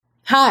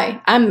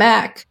Hi, I'm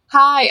Mac.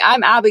 Hi,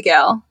 I'm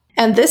Abigail.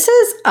 And this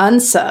is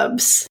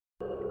Unsubs.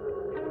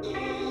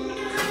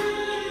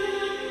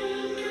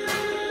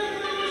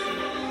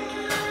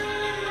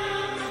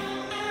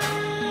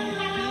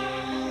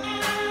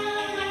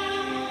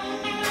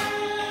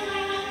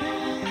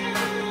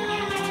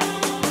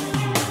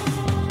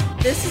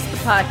 This is the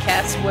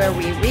podcast where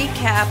we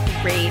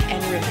recap, rate,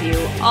 and review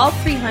all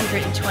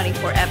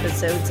 324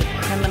 episodes of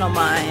Criminal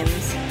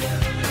Minds.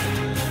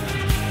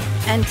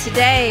 And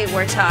today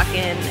we're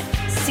talking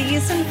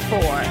Season 4,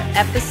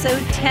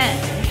 Episode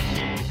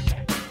 10,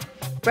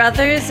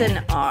 Brothers in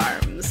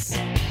Arms.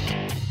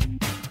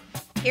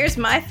 Here's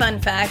my fun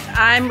fact.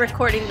 I'm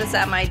recording this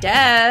at my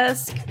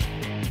desk.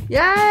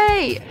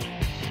 Yay!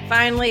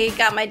 Finally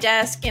got my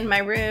desk in my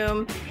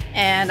room,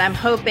 and I'm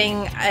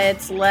hoping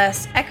it's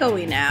less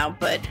echoey now,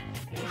 but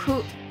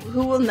who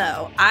will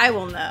know? I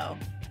will know.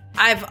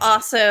 I've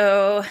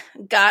also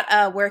got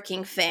a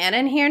working fan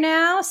in here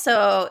now,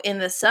 so in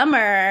the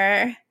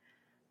summer,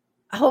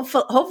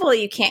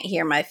 hopefully you can't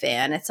hear my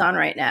fan. It's on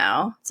right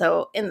now.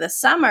 So in the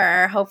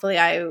summer, hopefully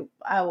I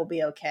will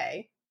be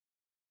okay.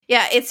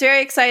 Yeah, it's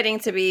very exciting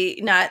to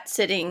be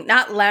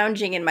not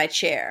lounging in my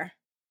chair.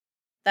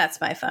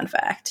 That's my fun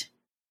fact.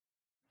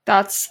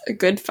 That's a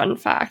good fun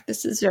fact.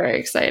 This is very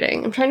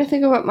exciting. I'm trying to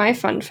think of what my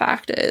fun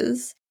fact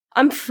is.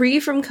 I'm free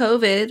from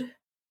COVID.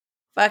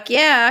 Fuck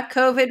yeah,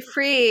 COVID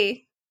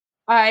free.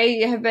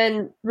 I have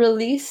been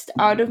released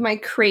out of my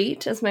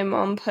crate, as my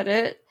mom put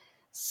it.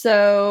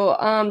 So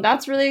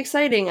that's really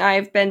exciting.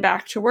 I've been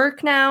back to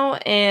work now,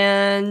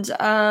 and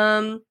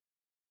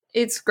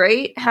it's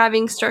great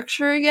having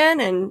structure again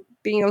and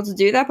being able to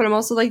do that. But I'm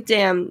also like,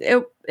 damn,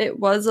 it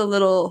was a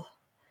little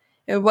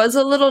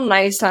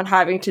nice not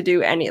having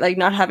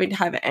to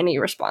have any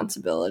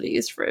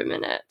responsibilities for a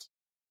minute.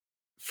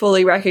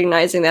 Fully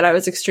recognizing that I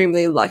was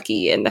extremely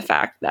lucky in the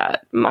fact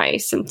that my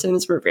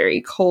symptoms were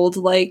very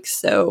cold-like,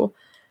 so,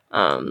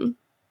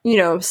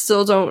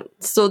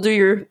 still do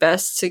your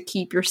best to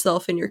keep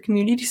yourself and your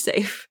community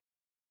safe.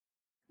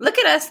 Look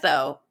at us,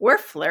 though. We're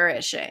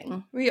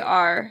flourishing. We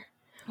are.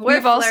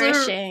 We're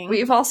flourishing.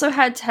 We've also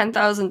had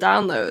 10,000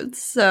 downloads,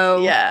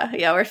 so...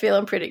 Yeah, we're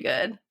feeling pretty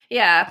good.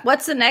 Yeah,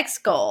 what's the next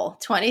goal?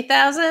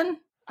 20,000?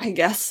 I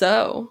guess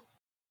so.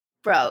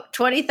 Bro,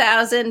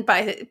 20,000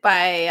 by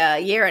a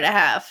year and a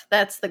half.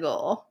 That's the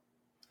goal.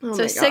 Oh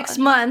so 6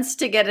 months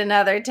to get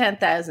another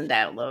 10,000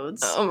 downloads.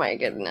 Oh my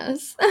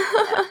goodness.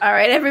 All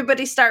right,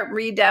 everybody start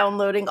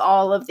re-downloading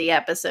all of the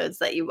episodes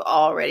that you've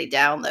already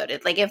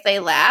downloaded. Like if they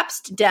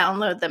lapsed,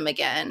 download them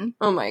again.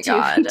 Oh my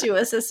God. Do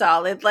us a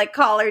solid. Like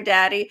call her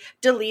daddy,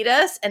 delete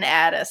us, and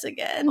add us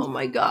again. Oh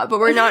my God. But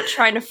we're not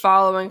trying to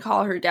follow and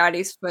call her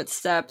daddy's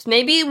footsteps.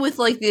 Maybe with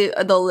like the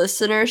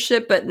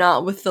listenership, but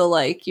not with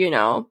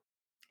the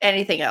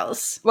anything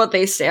else. What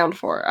they stand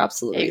for.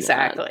 Absolutely.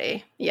 Exactly.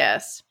 Not.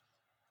 Yes.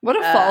 What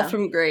a fall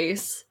from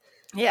grace.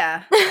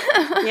 Yeah.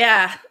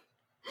 Yeah.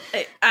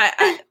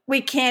 We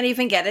can't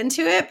even get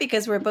into it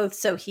because we're both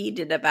so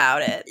heated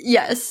about it.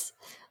 Yes.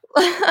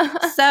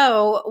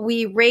 So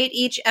we rate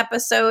each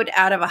episode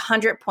out of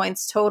 100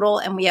 points total,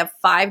 and we have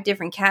 5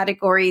 different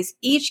categories.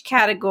 Each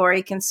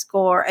category can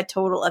score a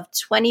total of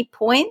 20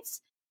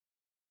 points.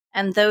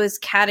 And those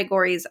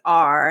categories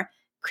are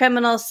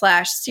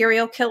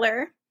criminal/serial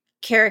killer,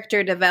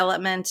 character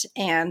development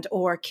and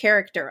or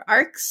character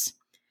arcs,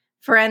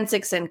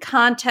 forensics and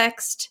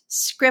context,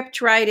 script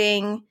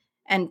writing,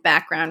 and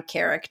background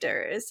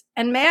characters.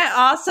 And may I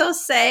also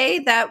say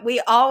that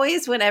we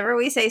always, whenever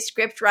we say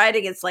script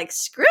writing, it's like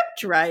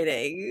script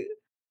writing.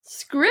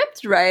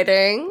 Script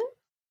writing?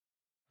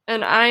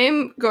 And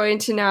I'm going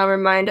to now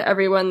remind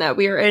everyone that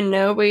we are in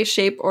no way,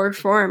 shape, or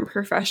form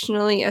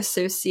professionally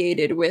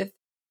associated with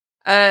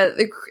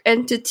the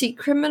entity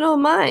Criminal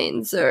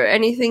Minds or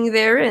anything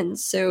therein,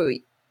 so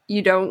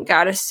you don't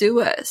gotta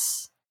sue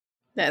us.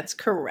 That's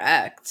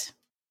correct.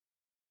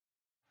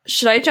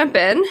 Should I jump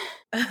in?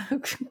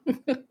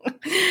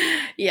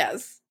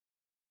 Yes.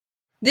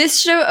 This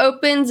show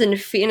opens in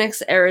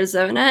Phoenix,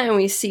 Arizona, and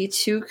we see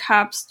 2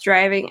 cops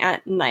driving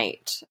at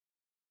night.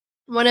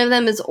 One of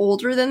them is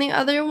older than the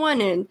other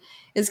one and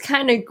is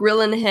kind of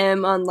grilling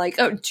him on like,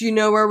 oh, do you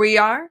know where we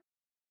are?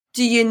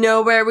 Do you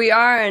know where we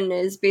are? And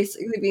is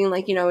basically being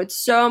like, it's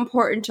so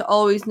important to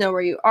always know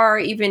where you are,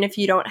 even if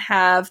you don't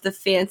have the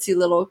fancy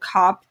little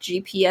cop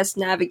GPS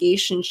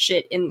navigation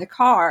shit in the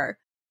car.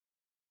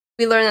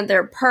 We learn that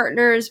they're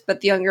partners,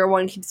 but the younger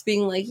one keeps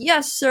being like,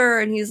 yes,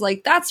 sir. And he's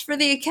like, that's for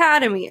the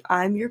academy.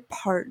 I'm your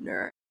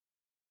partner.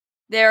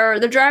 They're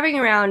driving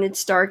around,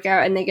 it's dark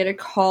out, and they get a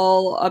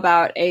call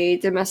about a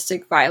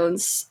domestic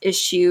violence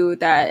issue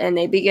and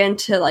they begin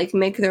to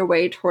make their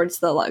way towards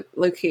the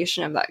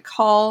location of that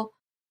call.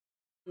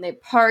 And they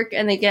park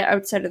and they get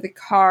outside of the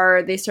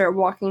car. They start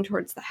walking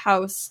towards the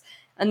house.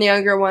 And the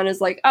younger one is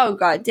like, oh,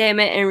 God damn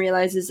it, and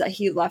realizes that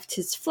he left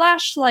his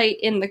flashlight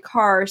in the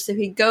car, so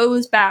he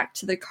goes back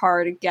to the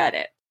car to get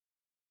it.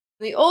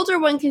 The older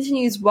one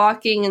continues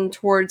walking in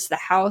towards the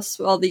house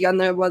while the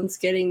younger one's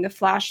getting the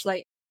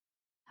flashlight.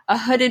 a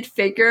hooded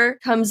figure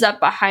comes up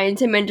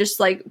behind him and just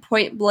like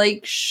point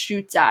blank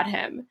shoots at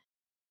him.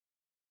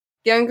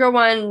 The younger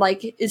one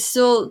like is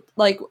still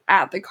like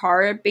at the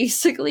car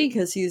basically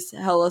because he's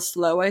hella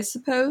slow, I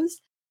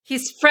suppose.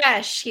 He's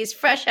fresh. He's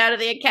fresh out of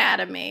the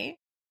academy.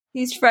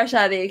 He's fresh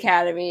out of the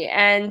academy,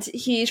 and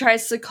he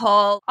tries to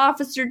call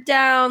officer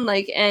down,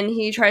 and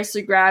he tries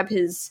to grab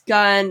his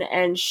gun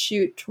and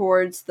shoot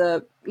towards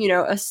the,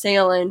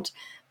 assailant,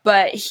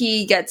 but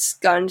he gets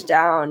gunned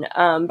down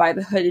by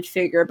the hooded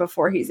figure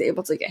before he's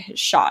able to get his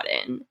shot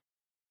in.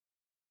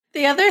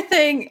 The other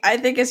thing I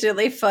think is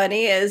really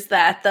funny is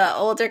that the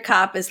older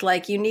cop is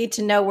like, you need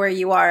to know where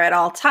you are at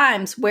all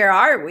times. Where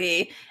are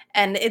we?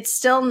 And it's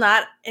still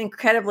not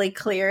incredibly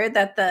clear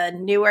that the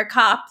newer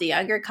cop, the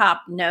younger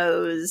cop,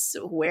 knows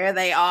where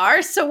they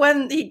are. So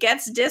when he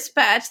gets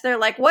dispatched, they're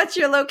like, what's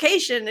your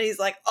location? And he's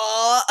like,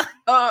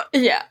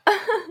 yeah.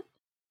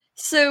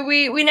 So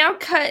we now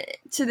cut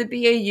to the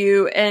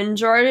BAU, and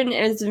Jordan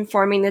is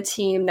informing the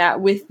team that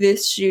with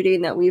this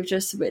shooting that we've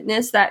just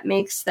witnessed, that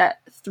makes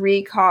that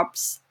 3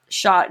 cops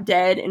shot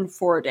dead in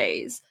 4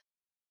 days.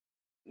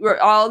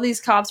 Where all these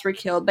cops were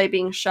killed by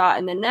being shot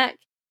in the neck.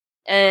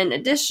 And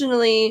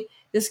additionally,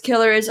 this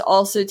killer is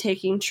also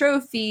taking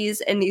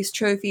trophies, and these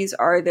trophies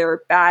are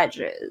their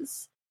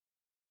badges.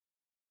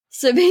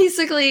 So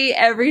basically,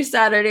 every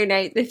Saturday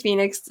night, the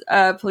Phoenix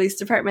Police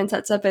Department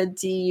sets up a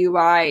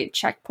DUI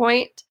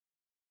checkpoint.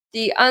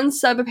 The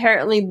unsub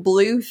apparently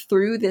blew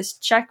through this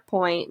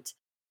checkpoint,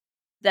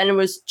 then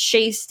was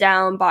chased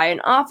down by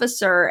an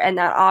officer, and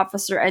that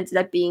officer ended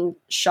up being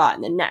shot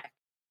in the neck.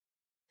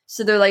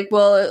 So they're like,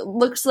 well, it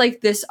looks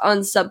like this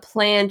unsub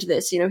planned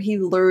this. He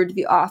lured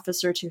the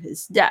officer to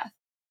his death.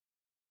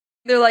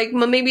 They're like,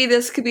 well, maybe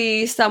this could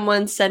be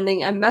someone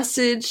sending a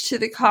message to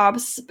the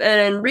cops.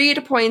 And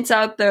Reed points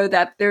out, though,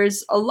 that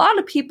there's a lot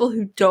of people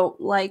who don't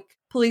like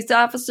police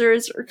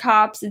officers or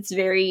cops.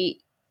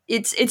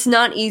 It's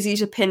not easy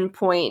to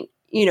pinpoint,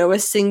 a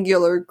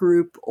singular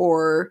group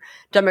or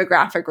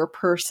demographic or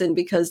person,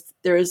 because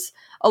there's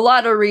a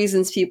lot of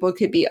reasons people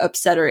could be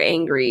upset or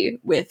angry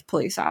with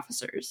police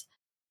officers.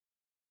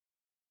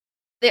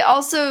 They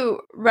also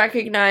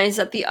recognize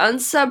that the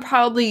unsub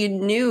probably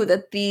knew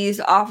that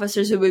these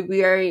officers would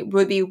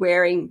be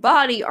wearing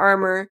body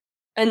armor,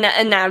 and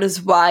that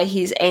is why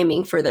he's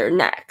aiming for their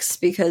necks,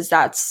 because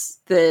that's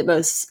the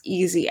most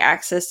easy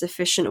access,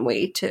 efficient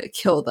way to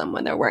kill them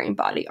when they're wearing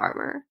body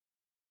armor.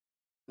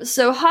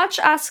 So Hotch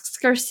asks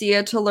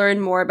Garcia to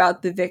learn more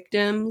about the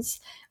victims,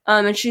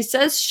 and she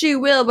says she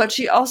will, but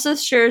she also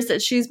shares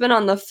that she's been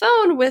on the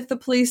phone with the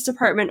police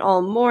department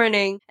all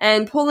morning,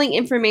 and pulling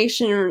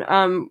information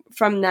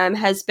from them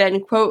has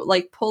been, quote,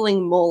 like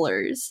pulling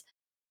molars.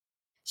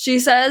 She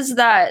says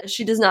that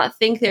she does not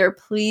think they are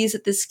pleased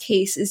that this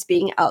case is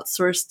being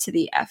outsourced to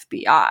the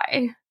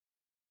FBI.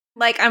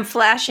 Like, I'm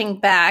flashing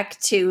back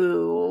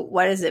to,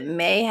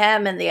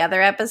 Mayhem in the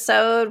other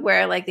episode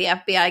where, the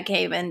FBI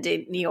came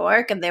into New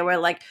York and they were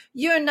like,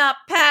 you're not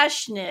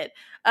passionate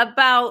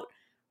about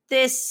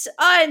this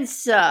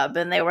unsub.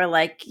 And they were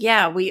like,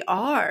 yeah, we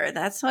are.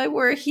 That's why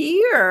we're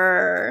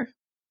here.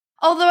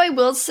 Although I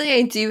will say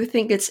I do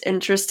think it's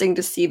interesting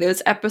to see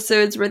those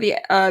episodes where the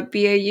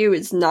BAU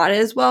is not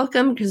as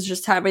welcome, because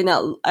just having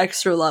that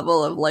extra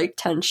level of,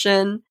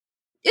 tension,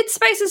 it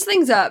spices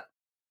things up.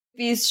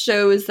 These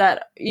shows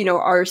that,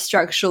 are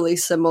structurally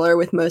similar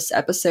with most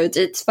episodes,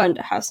 it's fun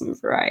to have some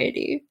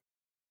variety.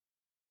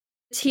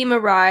 The team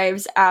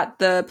arrives at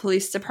the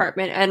police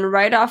department, and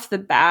right off the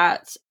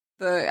bat,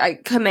 the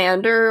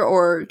commander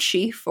or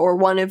chief or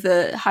one of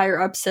the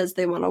higher-ups says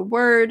they want a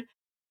word.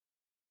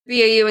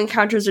 BAU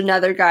encounters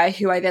another guy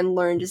who I then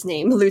learned his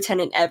name,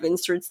 Lieutenant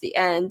Evans, towards the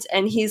end,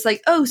 and he's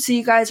like, oh, so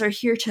you guys are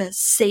here to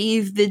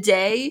save the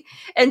day?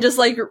 And just,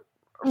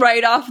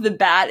 right off the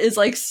bat is,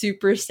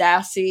 super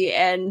sassy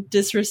and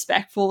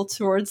disrespectful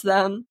towards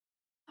them.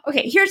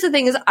 Okay, here's the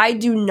thing is I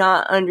do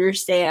not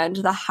understand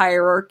the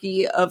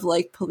hierarchy of,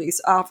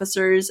 police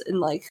officers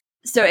and,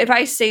 so if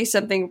I say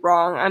something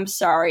wrong, I'm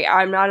sorry.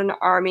 I'm not an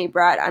army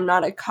brat. I'm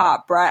not a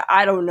cop brat.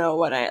 I don't know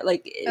what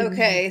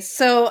Okay,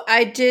 so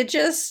I did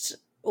just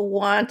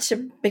want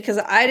to, because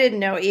I didn't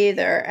know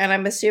either, and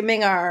I'm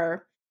assuming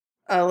our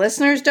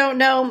listeners don't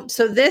know.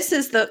 So this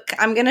is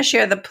I'm going to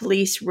share the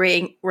police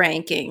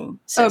ranking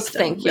system. Oh,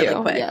 thank you.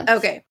 Really quick. Yes.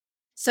 Okay,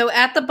 so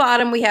at the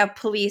bottom we have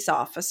police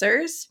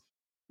officers,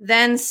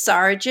 then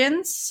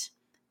sergeants,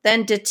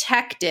 then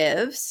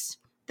detectives,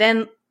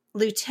 then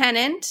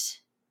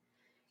lieutenant,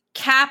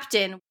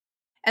 captain,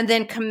 and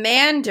then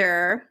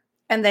commander,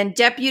 and then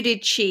deputy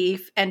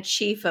chief and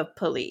chief of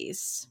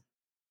police.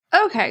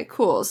 Okay,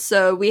 cool.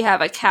 So we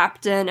have a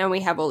captain and we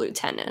have a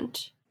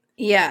lieutenant.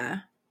 Yeah.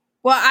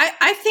 Well,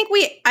 I think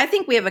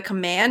we have a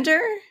commander.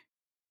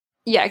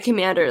 Yeah,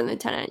 commander and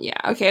lieutenant. Yeah.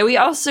 Okay. We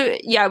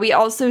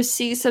also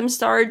see some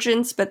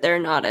sergeants, but they're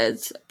not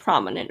as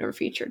prominent or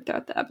featured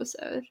throughout the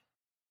episode.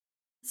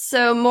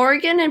 So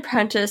Morgan and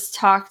Prentice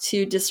talk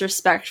to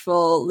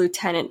disrespectful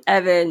Lieutenant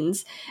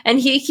Evans, and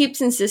he keeps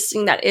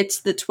insisting that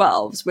it's the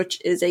 12s, which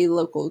is a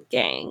local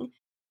gang.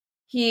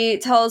 He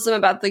tells them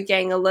about the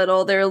gang a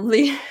little.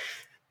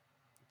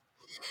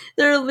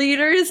 Their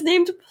leader is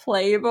named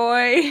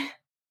Playboy.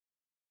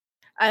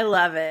 I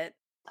love it.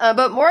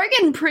 But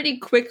Morgan pretty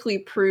quickly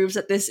proves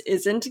that this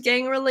isn't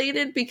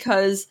gang-related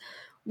because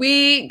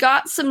we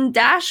got some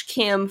dash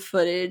cam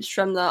footage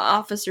from the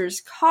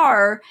officer's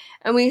car,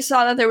 and we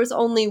saw that there was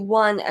only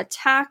one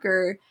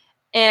attacker,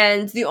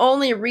 and the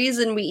only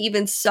reason we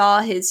even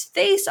saw his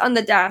face on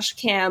the dash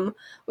cam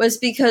was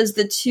because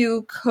the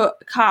two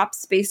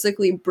cops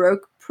basically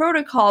broke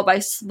protocol by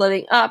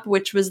splitting up,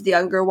 which was the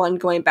younger one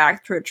going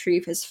back to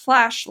retrieve his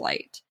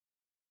flashlight.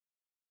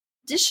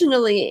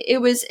 Additionally, it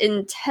was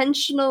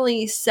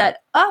intentionally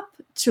set up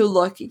to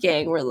look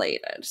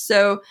gang-related.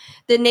 So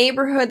the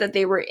neighborhood that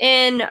they were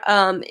in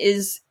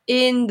is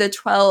in the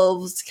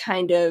 12's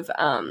kind of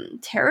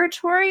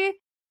territory.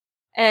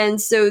 And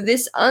so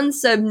this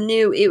unsub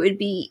knew it would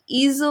be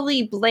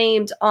easily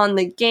blamed on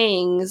the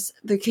gangs.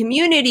 The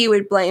community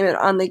would blame it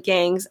on the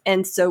gangs,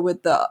 and so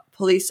would the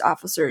police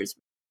officers.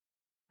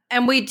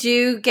 And we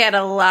do get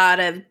a lot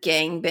of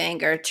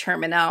gangbanger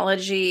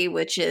terminology,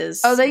 which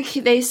is... Oh,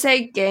 they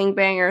say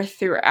gangbanger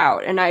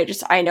throughout, and I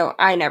know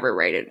I never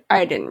rated.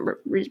 I didn't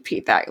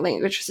repeat that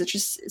language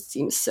because it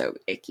seems so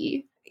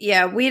icky.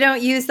 Yeah, we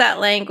don't use that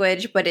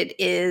language, but it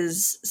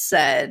is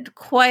said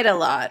quite a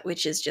lot,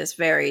 which is just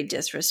very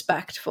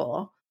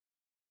disrespectful.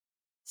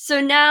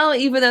 So now,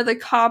 even though the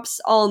cops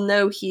all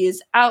know he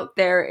is out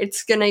there,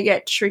 it's gonna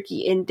get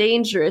tricky and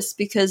dangerous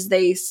because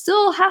they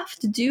still have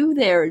to do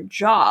their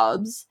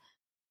jobs.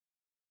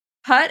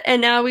 Cut,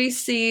 and now we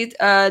see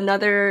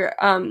another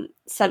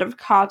set of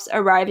cops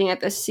arriving at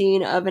the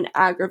scene of an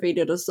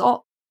aggravated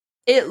assault.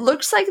 It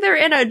looks like they're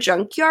in a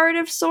junkyard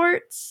of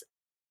sorts.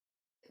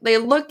 They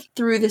look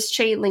through this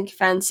chain link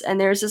fence, and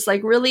there's this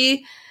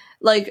really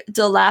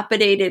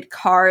dilapidated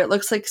car. It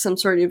looks like some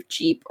sort of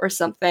Jeep or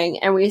something,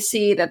 and we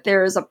see that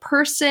there is a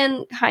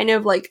person kind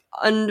of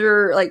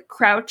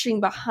crouching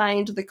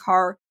behind the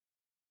car,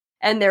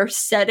 and they're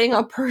setting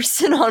a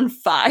person on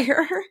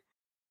fire.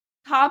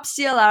 Cops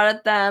yell out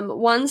at them.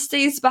 One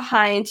stays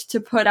behind to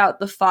put out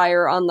the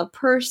fire on the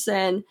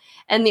person,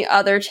 and the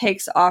other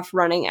takes off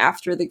running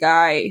after the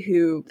guy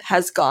who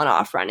has gone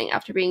off running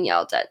after being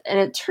yelled at. And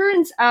it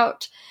turns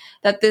out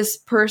that this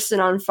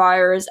person on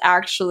fire is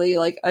actually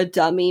a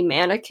dummy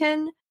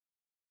mannequin.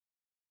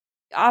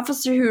 The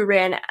officer who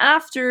ran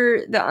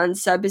after the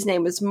unsub, his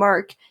name was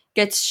Mark,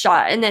 gets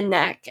shot in the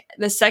neck.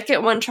 The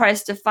second one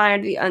tries to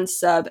find the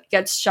unsub,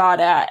 gets shot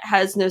at,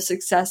 has no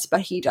success, but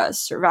he does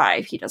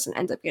survive. He doesn't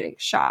end up getting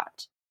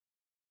shot.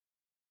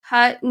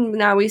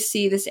 Now we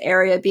see this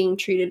area being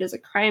treated as a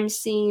crime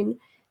scene.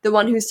 The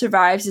one who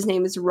survives, his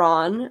name is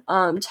Ron,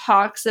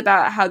 talks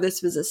about how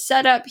this was a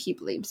setup. He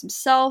blames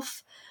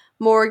himself.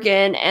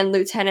 Morgan and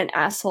Lieutenant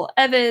Asshole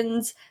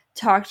Evans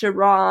talk to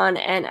Ron,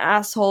 and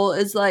Asshole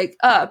is like,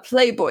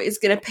 Playboy is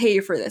gonna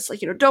pay for this.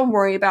 Don't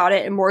worry about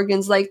it. And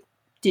Morgan's like,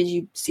 did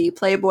you see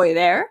Playboy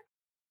there?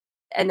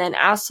 And then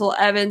Asshole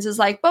Evans is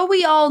like, but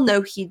we all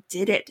know he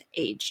did it,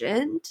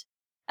 Agent.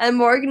 And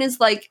Morgan is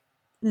like,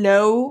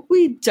 no,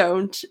 we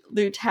don't,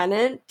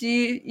 Lieutenant. Do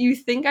you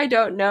think I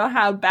don't know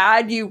how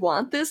bad you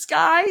want this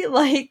guy?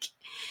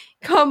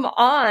 Come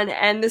on.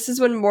 And this is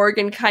when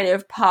Morgan kind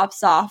of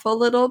pops off a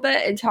little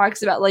bit and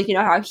talks about,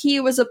 how he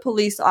was a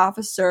police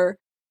officer.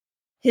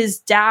 His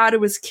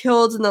dad was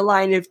killed in the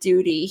line of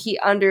duty. He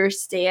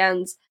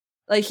understands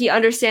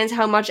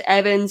how much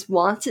Evans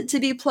wants it to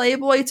be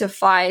Playboy to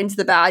find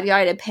the bad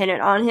guy to pin it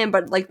on him,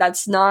 but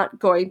that's not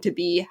going to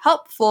be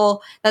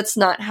helpful. That's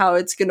not how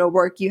it's going to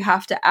work. You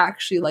have to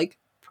actually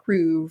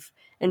prove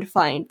and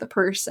find the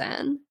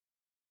person.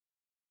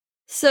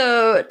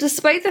 So,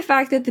 despite the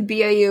fact that the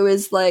BIU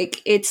is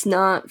it's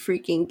not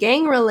freaking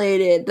gang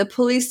related, the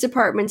police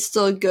department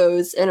still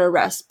goes and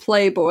arrests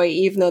Playboy,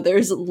 even though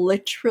there's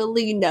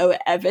literally no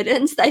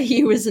evidence that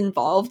he was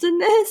involved in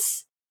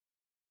this.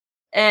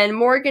 And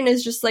Morgan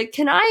is just like,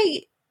 can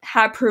I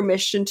have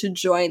permission to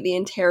join the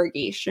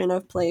interrogation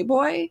of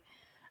Playboy?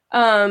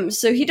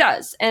 So he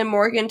does. And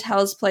Morgan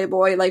tells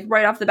Playboy,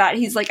 right off the bat,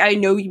 he's like, I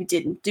know you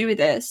didn't do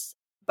this,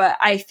 but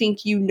I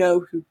think you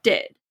know who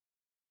did.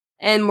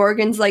 And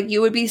Morgan's like, you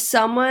would be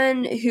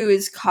someone who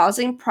is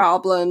causing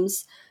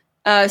problems,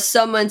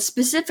 someone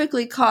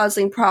specifically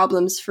causing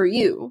problems for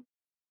you.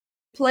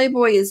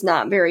 Playboy is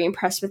not very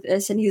impressed with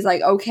this, and he's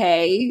like,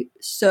 okay,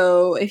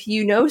 so if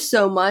you know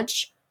so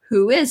much,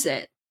 who is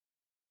it?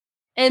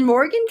 And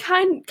Morgan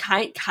kind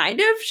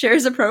of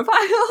shares a profile.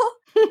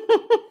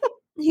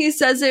 He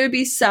says it would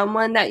be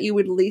someone that you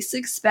would least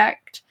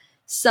expect,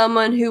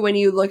 someone who, when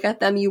you look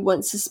at them, you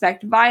wouldn't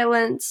suspect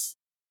violence.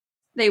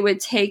 They would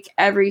take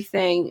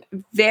everything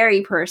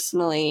very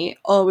personally,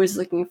 always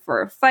looking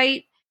for a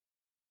fight.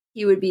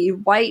 He would be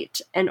white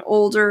and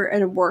older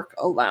and work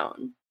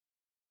alone.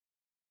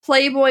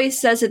 Playboy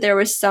says that there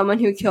was someone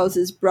who killed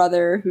his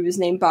brother, who was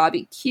named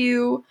Bobby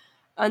Q.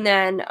 And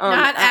then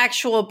not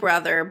actual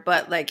brother,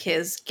 but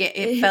his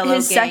fellow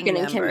his second gang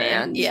in member.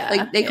 command.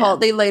 Yeah,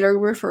 they later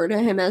refer to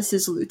him as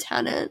his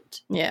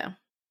lieutenant. Yeah.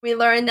 We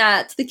learn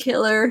that the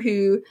killer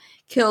who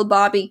killed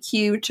Bobby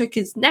Q took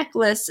his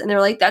necklace, and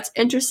they're like, that's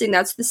interesting,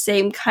 that's the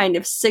same kind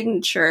of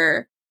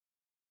signature.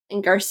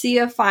 And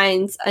Garcia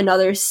finds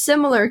another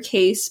similar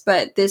case,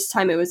 but this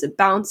time it was a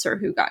bouncer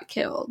who got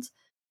killed.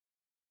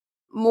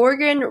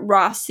 Morgan,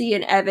 Rossi,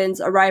 and Evans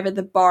arrive at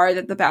the bar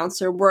that the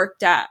bouncer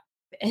worked at.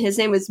 His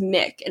name was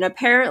Mick, and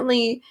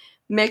apparently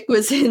Mick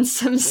was in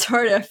some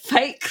sort of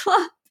fight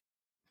club.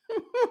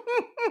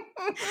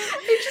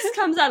 It just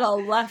comes out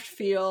of left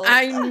field.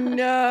 I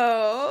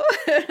know.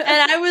 And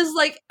I was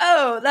like,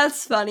 oh,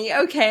 that's funny.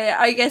 Okay,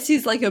 I guess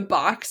he's like a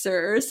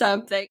boxer or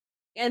something.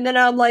 And then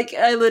I'm like,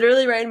 I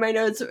literally write in my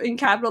notes in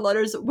capital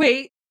letters,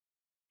 wait,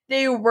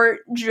 they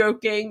weren't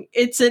joking.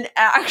 It's an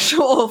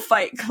actual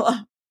fight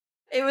club.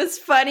 It was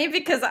funny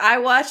because I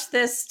watched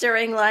this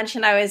during lunch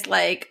and I was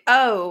like,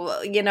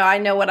 oh, I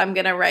know what I'm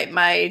going to write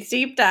my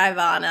deep dive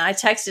on. And I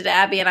texted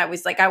Abby and I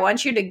was like, I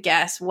want you to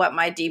guess what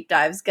my deep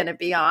dive is going to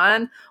be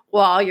on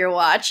while you're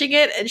watching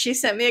it. And she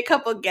sent me a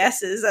couple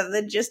guesses and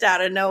then just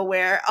out of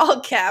nowhere, all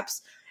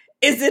caps,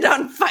 is it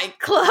on Fight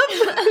Club?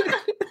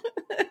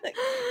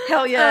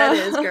 Hell yeah, it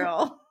is,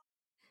 girl.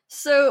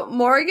 So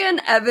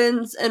Morgan,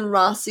 Evans, and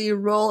Rossi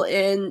roll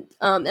in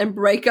and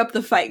break up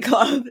the Fight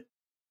Club.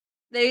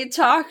 They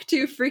talk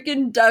to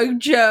freaking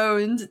Doug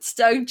Jones. It's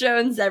Doug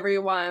Jones,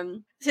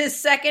 everyone. His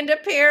second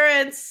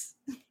appearance.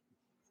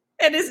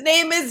 And his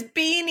name is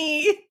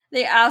Beanie.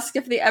 They ask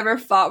if they ever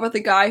fought with a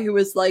guy who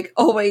was like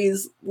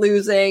always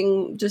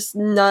losing, just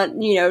not,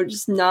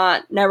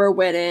 never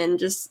winning,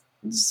 just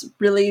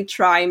really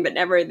trying but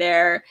never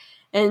there.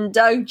 And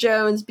Doug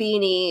Jones,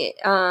 Beanie,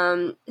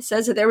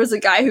 says that there was a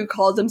guy who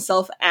called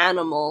himself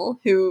Animal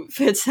who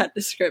fits that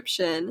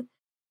description.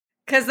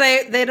 Because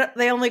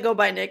they only go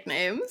by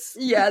nicknames.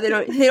 Yeah, we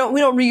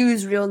don't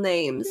reuse real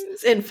names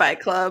in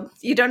Fight Club.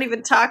 You don't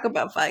even talk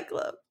about Fight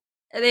Club.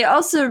 And they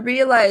also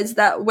realize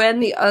that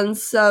when the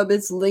unsub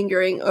is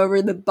lingering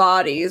over the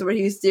bodies, what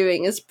he's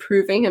doing is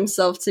proving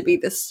himself to be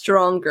the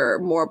stronger,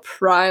 more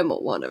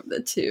primal one of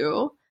the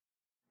two.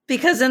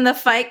 Because in the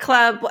Fight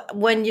Club,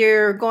 when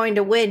you're going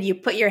to win, you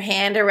put your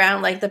hand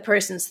around like the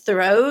person's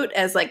throat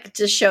as like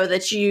to show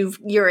that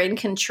you're in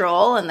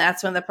control, and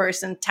that's when the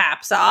person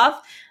taps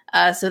off.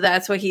 So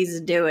that's what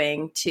he's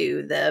doing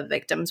to the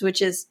victims,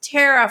 which is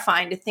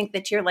terrifying to think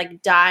that you're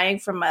like dying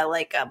from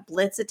a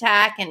blitz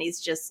attack, and he's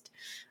just,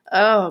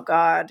 oh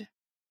God.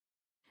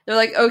 They're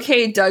like,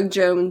 okay, Doug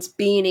Jones,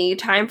 Beanie,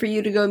 time for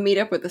you to go meet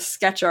up with a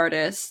sketch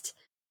artist.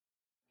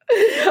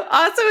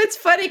 Also, it's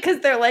funny because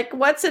they're like,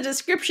 what's a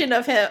description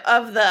of him,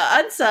 of the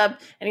unsub?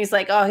 And he's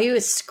like, oh, he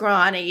was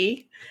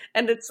scrawny.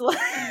 And it's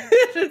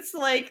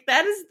like,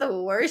 that is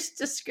the worst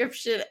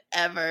description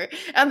ever.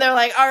 And they're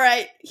like, all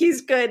right,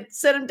 he's good.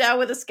 Sit him down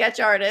with a sketch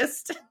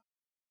artist.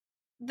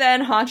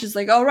 Then Hotch is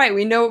like, all right,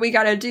 we know what we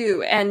gotta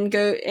do. And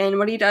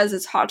what he does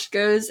is Hotch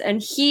goes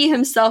and he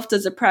himself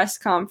does a press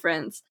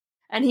conference.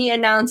 And he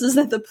announces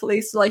that the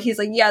police, he's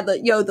like, yeah,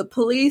 the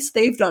police,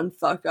 they've done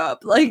fuck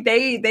up. Like,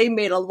 they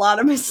made a lot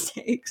of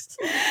mistakes.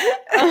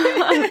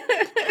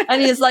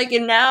 And he's like,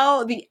 and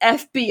now the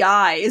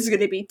FBI is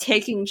going to be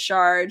taking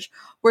charge.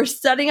 We're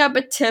setting up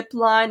a tip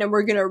line and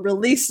we're going to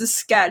release the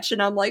sketch.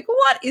 And I'm like,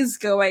 what is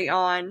going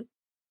on?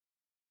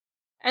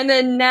 And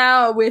then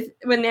now,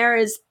 when there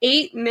is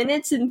 8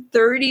 minutes and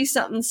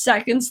 30-something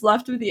seconds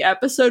left of the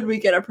episode, we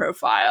get a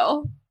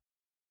profile.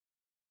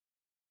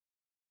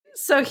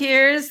 So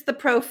here's the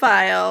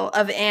profile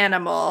of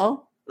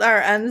Animal,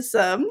 our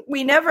unsub.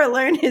 We never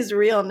learn his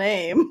real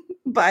name,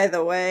 by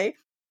the way.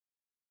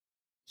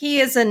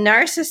 He is a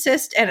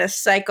narcissist and a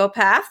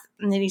psychopath,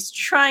 and he's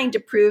trying to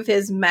prove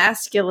his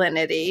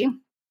masculinity.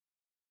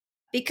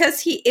 Because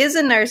he is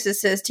a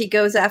narcissist, he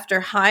goes after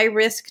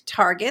high-risk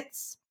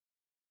targets.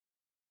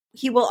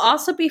 He will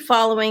also be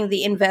following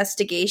the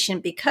investigation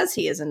because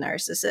he is a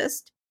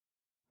narcissist.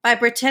 By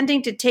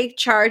pretending to take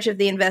charge of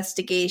the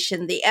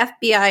investigation, the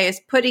FBI is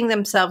putting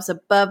themselves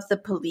above the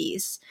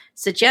police,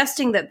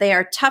 suggesting that they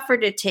are tougher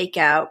to take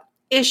out,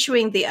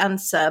 issuing the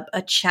unsub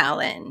a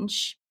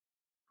challenge.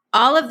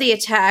 All of the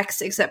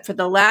attacks, except for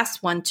the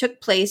last one,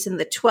 took place in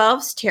the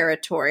 12's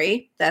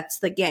territory. That's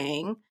the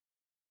gang.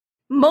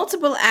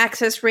 Multiple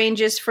access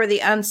ranges for the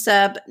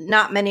unsub,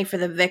 not many for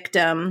the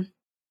victim.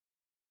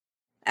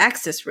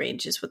 Access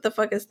ranges? What the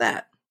fuck is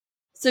that?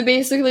 So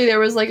basically there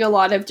was a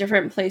lot of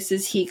different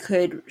places he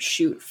could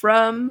shoot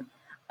from,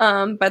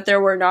 but there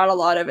were not a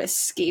lot of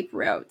escape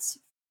routes.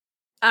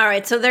 All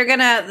right, so they're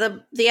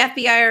the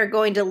FBI are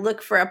going to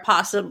look for a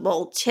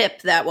possible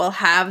tip that will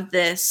have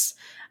this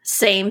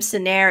same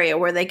scenario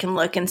where they can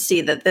look and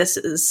see that this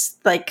is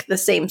the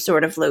same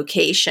sort of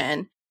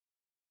location.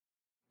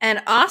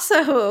 And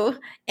also,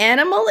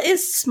 Animal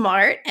is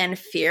smart and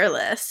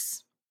fearless.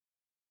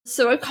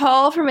 So a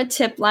call from a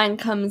tip line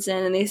comes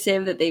in and they say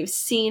that they've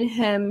seen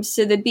him.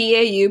 So the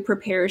BAU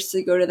prepares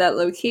to go to that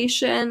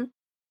location.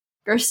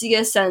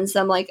 Garcia sends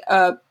them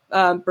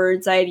a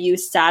bird's eye view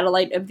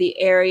satellite of the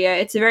area.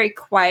 It's a very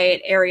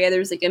quiet area.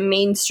 There's a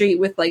main street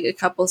with a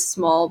couple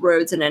small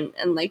roads and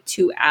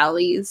 2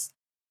 alleys.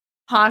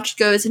 Hotch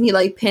goes and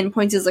he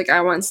pinpoints, is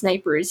I want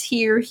snipers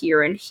here,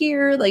 here, and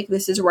here.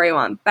 This is where I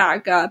want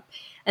backup.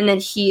 And then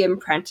he and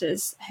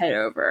Prentice head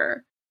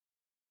over.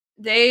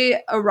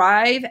 They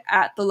arrive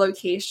at the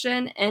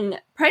location, and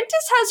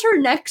Prentice has her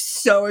neck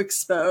so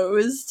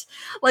exposed.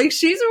 Like,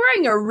 she's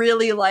wearing a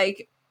really,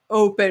 like,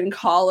 open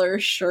collar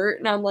shirt,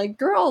 and I'm like,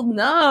 girl,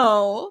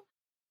 no.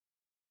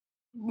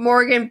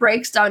 Morgan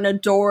breaks down a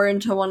door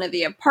into one of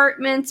the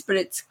apartments, but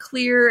it's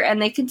clear,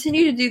 and they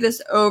continue to do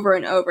this over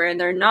and over,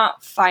 and they're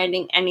not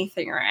finding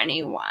anything or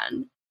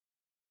anyone.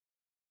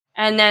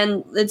 And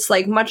then it's,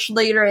 like, much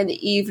later in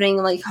the evening,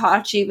 like,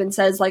 Hotch even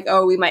says, like,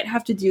 oh, we might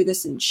have to do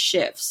this in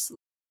shifts.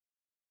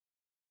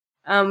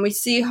 We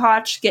see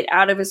Hotch get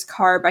out of his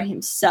car by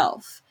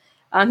himself.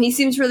 He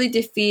seems really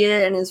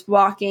defeated and is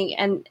walking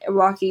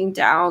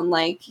down,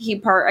 like,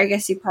 I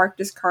guess he parked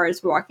his car,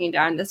 is walking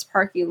down this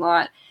parking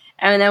lot.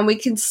 And then we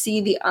can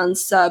see the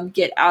unsub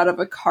get out of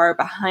a car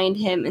behind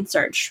him and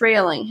start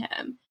trailing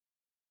him.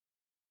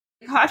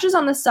 Hotch is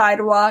on the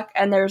sidewalk,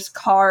 and there's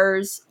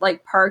cars,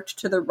 like, parked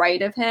to the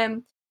right of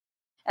him.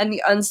 And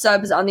the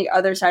unsub is on the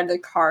other side of the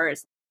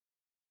cars.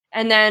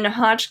 And then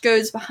Hotch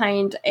goes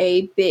behind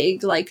a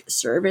big, like,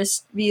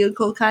 service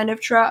vehicle kind of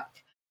truck.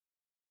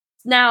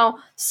 Now,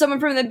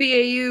 someone from the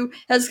BAU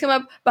has come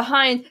up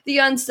behind the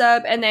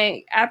unsub, and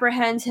they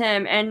apprehend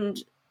him,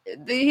 and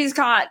he's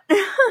caught.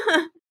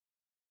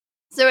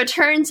 So it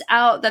turns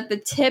out that the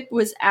tip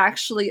was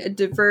actually a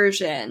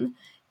diversion.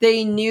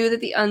 They knew that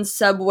the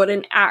unsub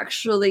wouldn't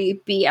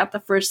actually be at the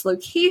first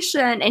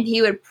location, and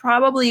he would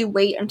probably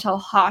wait until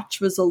Hotch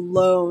was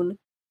alone.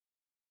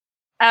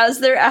 As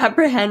they're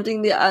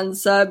apprehending the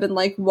unsub and,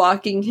 like,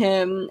 walking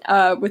him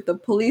with the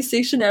police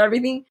station and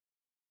everything,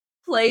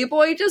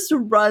 Playboy just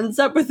runs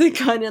up with a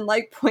gun and,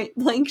 like, point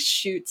blank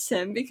shoots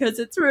him because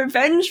it's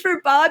revenge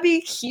for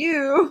Bobby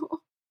Q.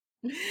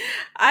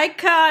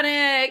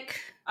 Iconic.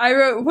 I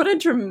wrote, what a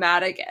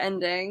dramatic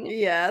ending.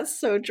 Yeah,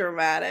 so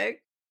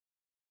dramatic.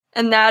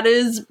 And that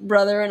is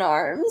Brother in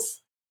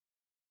Arms.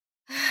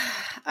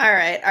 All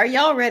right, are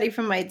y'all ready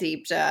for my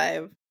deep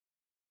dive?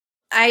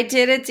 I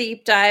did a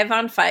deep dive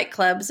on fight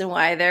clubs and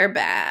why they're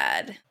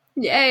bad.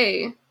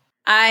 Yay.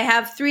 I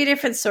have 3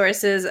 different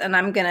sources, and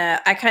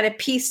I kind of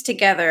pieced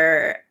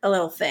together a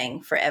little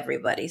thing for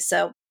everybody.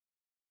 So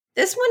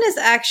this one is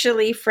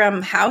actually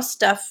from How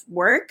Stuff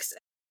Works.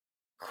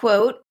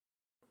 Quote,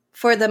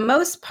 for the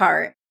most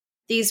part,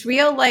 these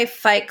real-life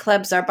fight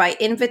clubs are by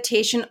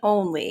invitation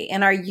only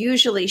and are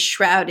usually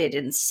shrouded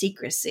in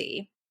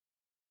secrecy.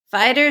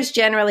 Fighters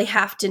generally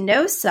have to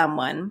know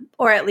someone,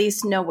 or at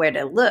least know where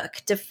to look,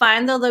 to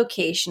find the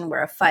location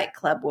where a fight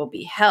club will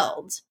be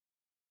held.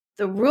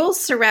 The rules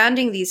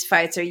surrounding these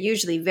fights are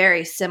usually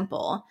very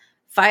simple.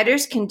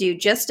 Fighters can do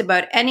just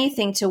about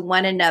anything to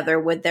one another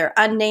with their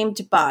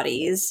unnamed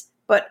bodies,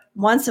 but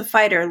once a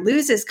fighter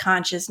loses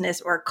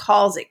consciousness or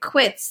calls it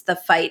quits, the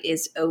fight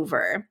is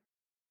over.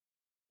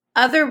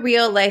 Other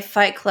real-life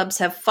fight clubs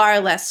have far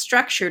less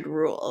structured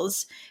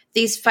rules.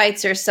 These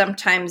fights are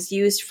sometimes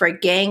used for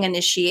gang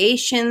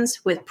initiations,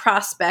 with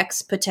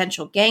prospects,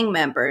 potential gang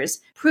members,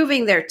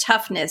 proving their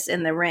toughness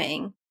in the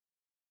ring.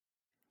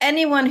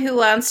 Anyone who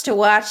wants to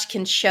watch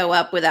can show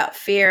up without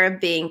fear of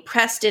being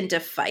pressed into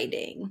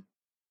fighting.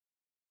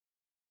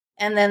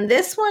 And then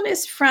this one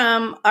is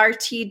from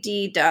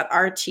rtd.rt.com.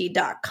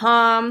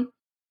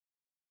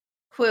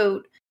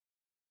 Quote,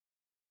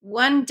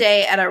 one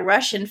day at a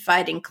Russian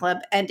fighting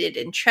club ended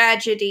in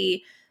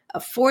tragedy. A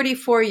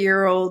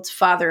 44-year-old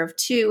father of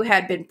 2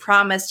 had been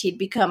promised he'd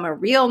become a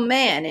real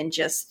man in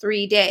just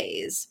 3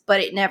 days,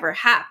 but it never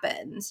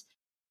happened.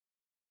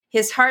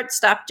 His heart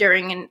stopped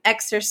during an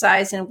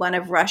exercise in one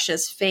of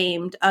Russia's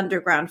famed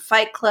underground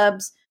fight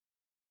clubs.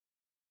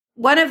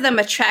 One of them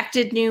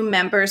attracted new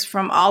members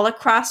from all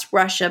across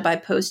Russia by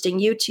posting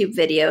YouTube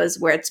videos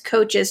where its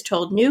coaches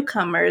told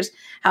newcomers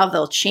how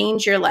they'll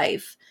change your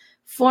life.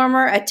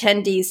 Former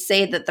attendees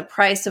say that the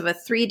price of a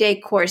 3-day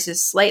course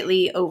is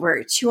slightly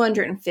over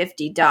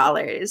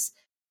 $250.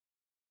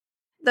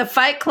 The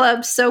Fight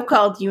Club's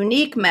so-called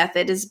unique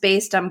method is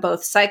based on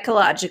both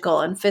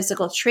psychological and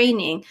physical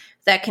training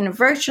that can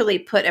virtually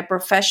put a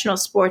professional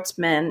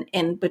sportsman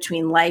in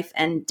between life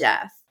and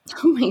death.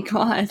 Oh my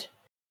God.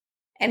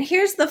 And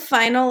here's the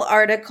final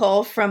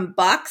article from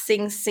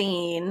Boxing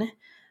Scene.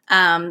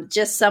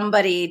 Just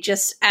somebody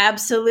just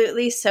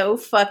absolutely so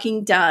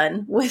fucking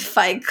done with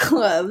fight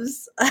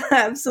clubs.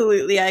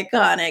 Absolutely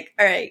iconic.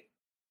 All right.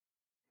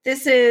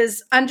 This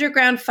is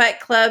Underground Fight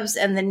Clubs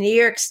and the New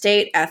York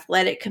State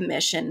Athletic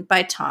Commission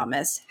by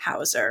Thomas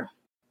Hauser.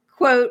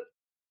 Quote,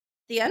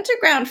 the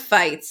underground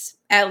fights,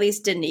 at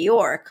least in New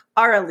York,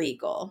 are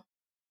illegal.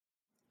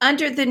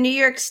 Under the New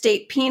York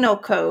State Penal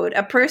Code,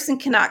 a person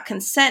cannot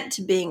consent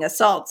to being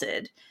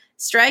assaulted.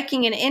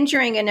 Striking and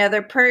injuring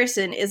another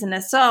person is an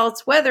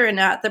assault whether or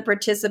not the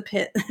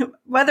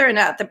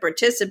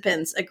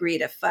participants agree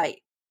to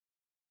fight.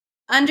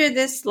 Under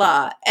this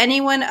law,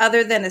 anyone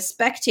other than a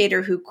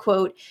spectator who,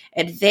 quote,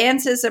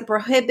 advances a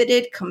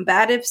prohibited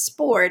combative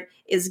sport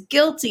is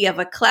guilty of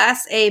a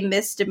Class A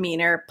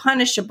misdemeanor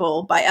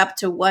punishable by up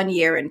to 1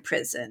 year in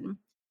prison.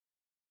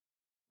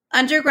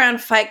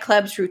 Underground fight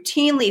clubs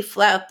routinely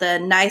flout the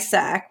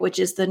NYSAC, which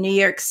is the New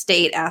York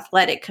State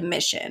Athletic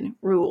Commission,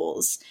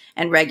 rules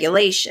and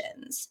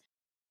regulations.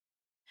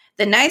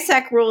 The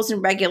NYSAC rules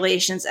and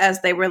regulations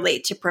as they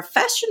relate to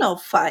professional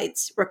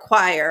fights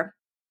require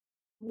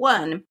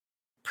 1.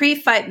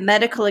 Pre-fight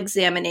medical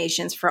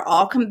examinations for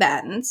all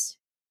combatants.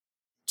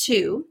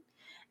 2.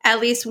 At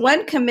least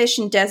one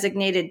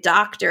commission-designated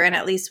doctor and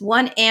at least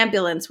one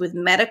ambulance with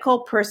medical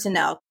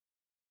personnel.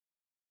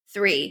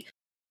 3.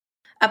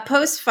 A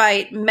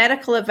post-fight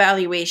medical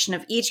evaluation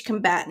of each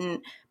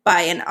combatant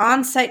by an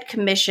on-site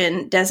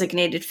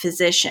commission-designated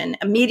physician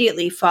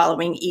immediately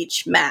following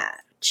each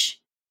match.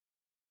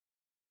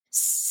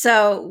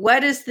 So,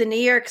 what is the New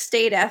York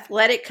State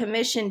Athletic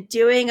Commission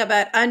doing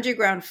about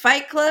underground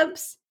fight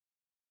clubs?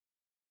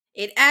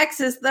 It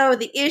acts as though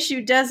the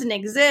issue doesn't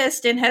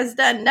exist and has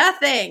done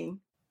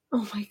nothing.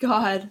 Oh my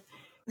God.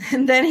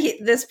 And then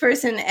this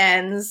person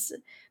ends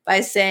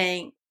by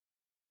saying,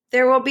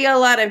 there will be a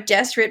lot of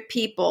desperate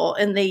people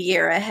in the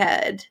year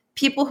ahead.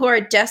 People who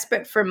are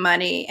desperate for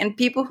money and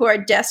people who are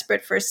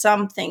desperate for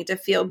something to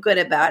feel good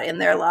about in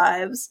their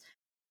lives.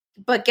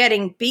 But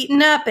getting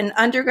beaten up in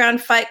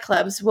underground fight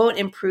clubs won't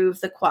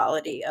improve the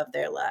quality of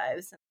their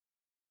lives.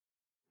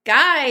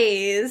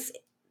 Guys,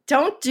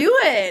 don't do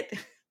it.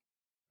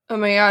 Oh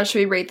my gosh, should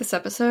we rate this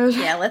episode?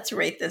 Yeah, let's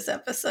rate this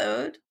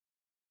episode.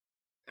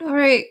 All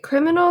right,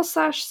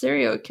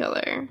 criminal/serial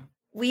killer.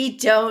 We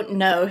don't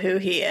know who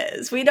he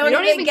is. We don't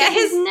even get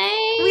his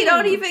name. We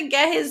don't even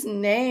get his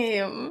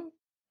name.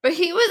 But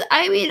he was,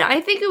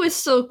 I think it was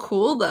still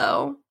cool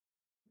though.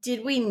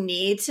 Did we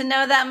need to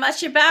know that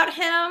much about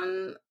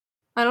him?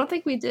 I don't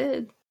think we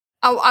did.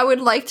 I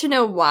would like to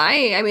know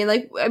why.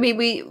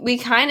 We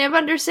kind of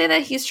understand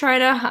that he's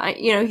trying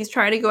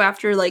to go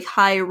after like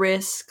high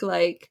risk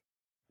like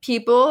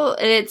people,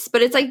 and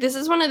but it's like this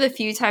is one of the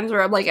few times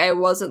where I'm like I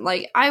wasn't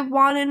like I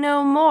want to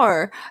know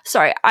more.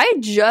 Sorry, I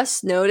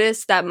just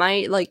noticed that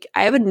I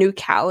have a new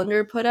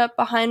calendar put up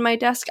behind my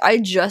desk. I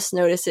just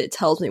noticed it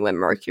tells me when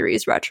Mercury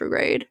is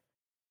retrograde.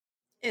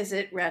 Is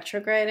it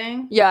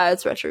retrograding? Yeah,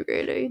 it's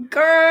retrograding.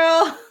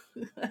 Girl,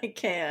 I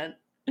can't.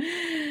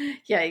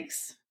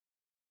 Yikes.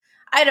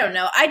 I don't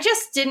know. I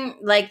just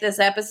didn't like this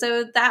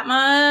episode that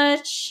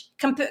much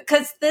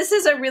because this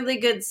is a really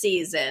good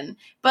season,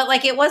 but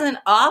like it wasn't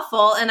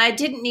awful, and I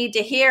didn't need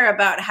to hear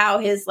about how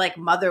his like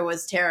mother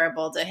was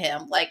terrible to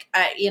him. Like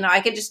I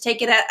could just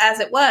take it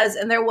as it was,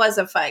 and there was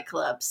a fight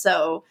club.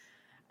 So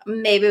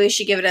maybe we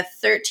should give it a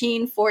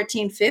 13,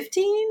 14,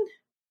 15.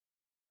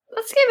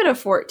 Let's give it a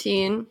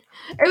 14.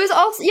 It was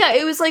also,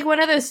 it was like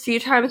one of those few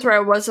times where I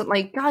wasn't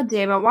like, God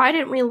damn it, why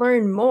didn't we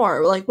learn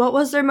more? Like, what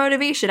was their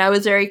motivation? I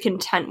was very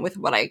content with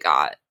what I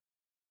got.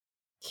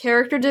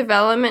 Character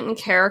development and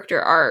character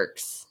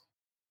arcs.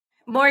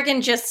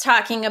 Morgan just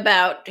talking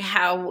about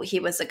how he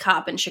was a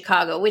cop in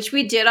Chicago, which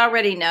we did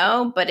already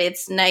know, but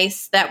it's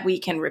nice that we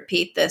can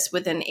repeat this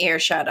with an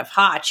earshot of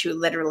Hotch, who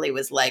literally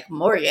was like,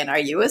 Morgan, are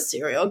you a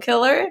serial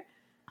killer?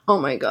 Oh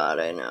my God,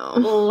 I know.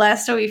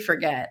 Lest we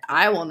forget.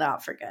 I will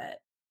not forget.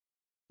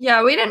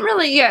 Yeah, we didn't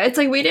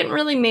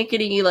really make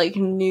any, like,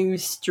 new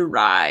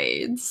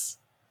strides.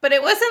 But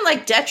it wasn't,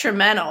 like,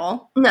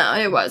 detrimental. No,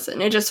 it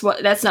wasn't. It just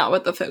that's not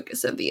what the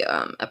focus of the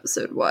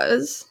episode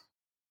was.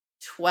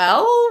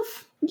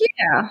 12?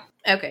 Yeah.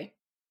 Okay.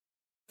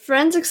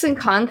 Forensics and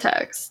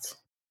context.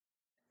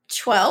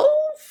 12?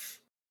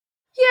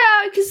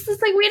 Yeah, because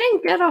it's like we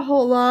didn't get a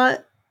whole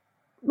lot.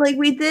 Like,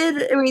 we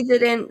did and we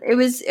didn't.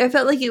 I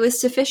felt like it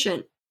was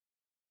sufficient.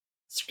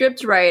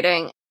 Script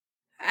writing.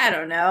 I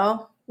don't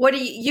know. What do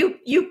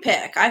you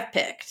pick? I've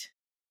picked.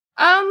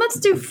 Let's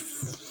do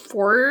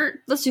 4.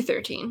 Let's do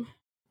 13.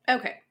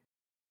 Okay.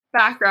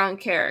 Background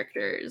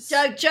characters.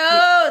 Doug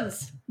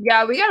Jones!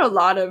 Yeah, we got a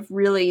lot of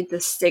really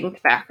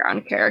distinct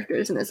background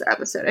characters in this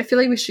episode. I feel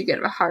like we should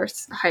get a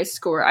high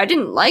score. I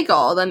didn't like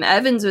all of them.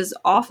 Evans was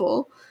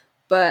awful.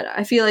 But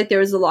I feel like there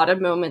was a lot of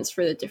moments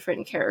for the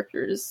different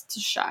characters to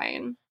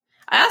shine.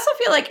 I also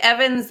feel like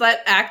Evans,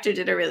 that actor,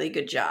 did a really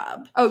good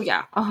job. Oh,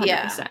 yeah. 100%.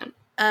 Yeah.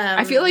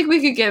 I feel like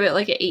we could give it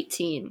like an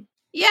 18.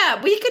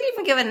 Yeah, we could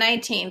even give it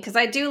 19, because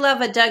I do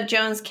love a Doug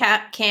Jones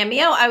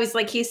cameo. I was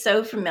like, he's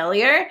so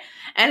familiar.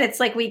 And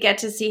it's like we get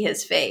to see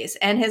his face.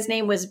 And his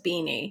name was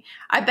Beanie.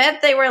 I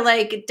bet they were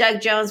like,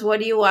 Doug Jones, what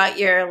do you want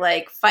your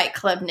like Fight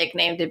Club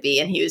nickname to be?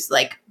 And he was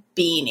like,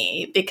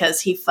 Beanie,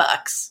 because he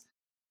fucks.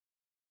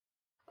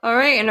 All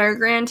right, and our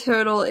grand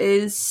total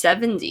is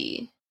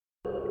 70.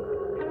 Look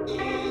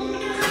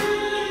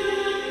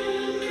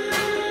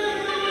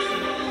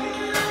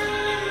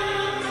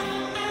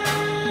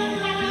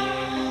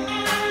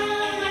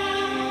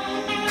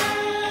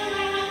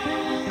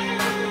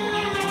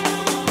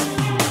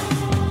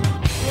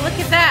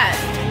at that.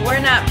 We're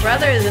not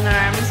brothers in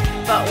arms,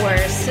 but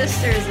we're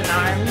sisters in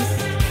arms.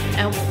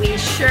 And we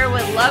sure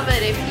would love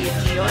it if you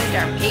joined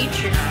our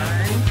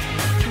Patreon.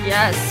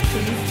 Yes,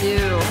 please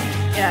do.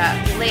 Yeah,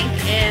 link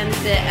in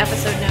the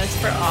episode notes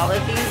for all of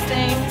these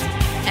things.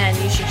 And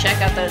you should check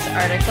out those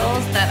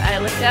articles that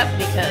I looked up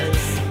because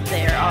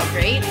they're all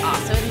great,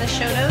 also in the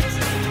show notes.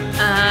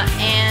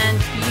 And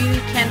you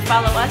can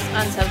follow us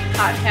on some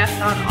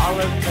podcasts on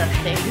all of the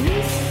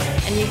things.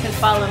 And you can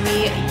follow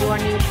me at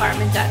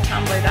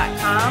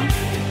yournewpartment.tumblr.com.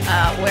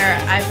 where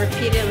I've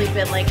repeatedly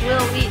been like,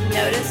 will Wheaton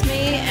notice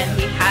me? And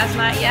he has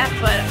not yet,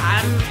 but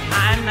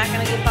I'm not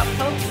going to give up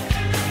hope yet.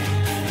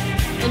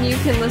 And you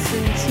can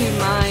listen to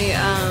my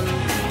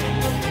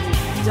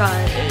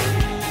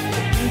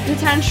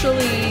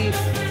potentially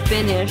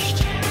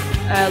finished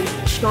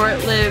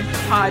short-lived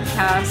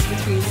podcast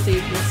between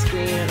Stage and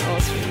Screen and all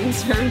streaming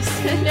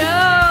services.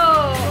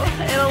 No!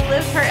 It'll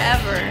live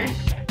forever.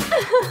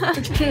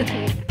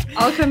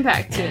 I'll come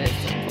back to it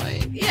at some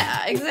point.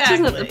 Yeah, exactly.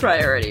 Which isn't the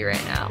priority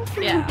right now.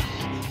 Yeah.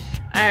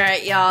 All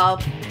right,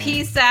 y'all.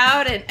 Peace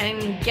out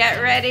and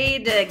get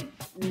ready to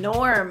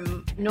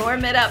norm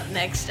it up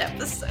next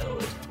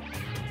episode.